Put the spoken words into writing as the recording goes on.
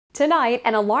Tonight,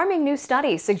 an alarming new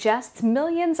study suggests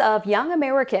millions of young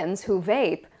Americans who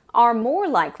vape are more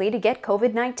likely to get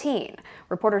COVID-19.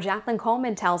 Reporter Jaclyn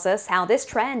Coleman tells us how this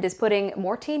trend is putting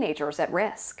more teenagers at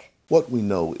risk. What we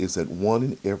know is that 1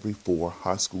 in every 4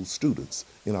 high school students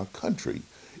in our country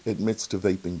admits to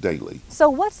vaping daily. So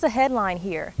what's the headline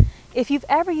here? If you've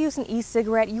ever used an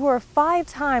e-cigarette, you are 5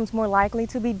 times more likely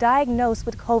to be diagnosed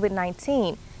with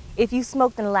COVID-19. If you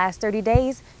smoked in the last 30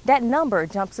 days, that number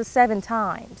jumps to 7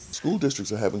 times. School districts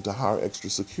are having to hire extra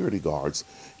security guards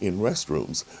in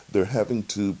restrooms. They're having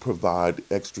to provide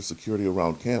extra security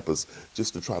around campus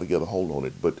just to try to get a hold on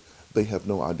it, but they have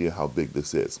no idea how big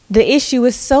this is. The issue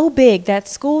is so big that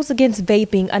Schools Against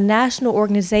Vaping, a national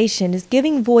organization, is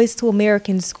giving voice to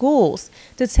American schools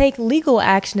to take legal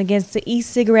action against the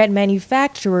e-cigarette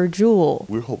manufacturer, Juul.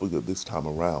 We're hoping that this time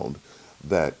around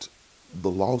that the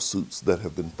lawsuits that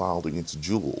have been filed against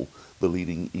Juul, the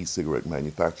leading e-cigarette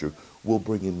manufacturer, will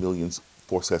bring in millions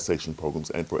for cessation programs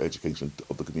and for education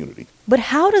of the community. But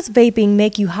how does vaping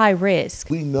make you high risk?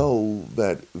 We know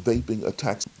that vaping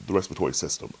attacks the respiratory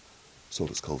system. So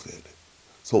does COVID.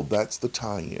 So that's the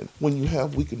tie-in. When you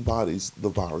have weakened bodies, the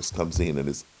virus comes in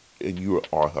and you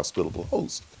are a hospitable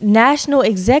host. National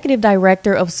Executive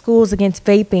Director of Schools Against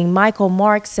Vaping, Michael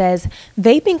Marks, says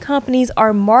vaping companies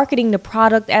are marketing the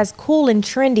product as cool and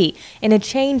trendy, and the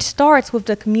change starts with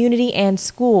the community and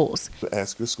schools.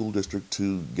 Ask your school district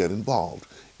to get involved.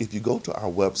 If you go to our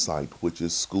website, which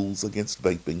is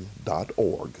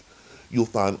schoolsagainstVaping.org, you'll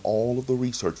find all of the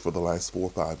research for the last 4 or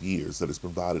 5 years that is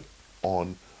provided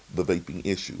on the vaping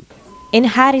issue. In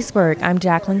Hattiesburg, I'm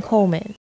Jaclyn Coleman.